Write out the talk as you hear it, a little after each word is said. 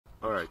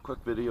Alright, quick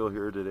video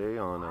here today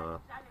on a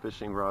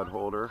fishing rod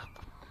holder.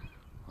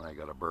 I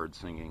got a bird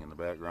singing in the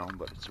background,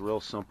 but it's real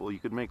simple. You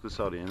could make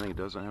this out of anything. It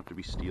doesn't have to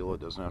be steel. It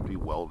doesn't have to be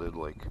welded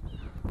like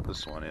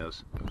this one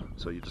is.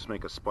 So you just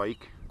make a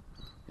spike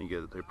and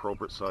you get the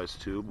appropriate size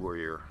tube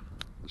where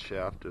the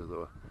shaft of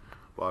the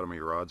bottom of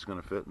your rod's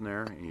going to fit in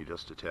there, and you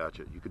just attach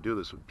it. You could do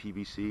this with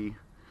PVC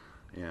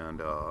and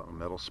a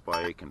metal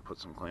spike and put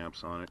some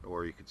clamps on it,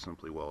 or you could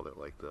simply weld it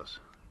like this.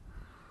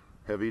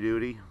 Heavy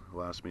duty,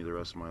 lasts me the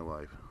rest of my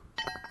life.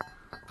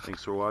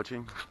 Thanks for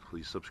watching.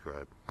 Please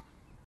subscribe.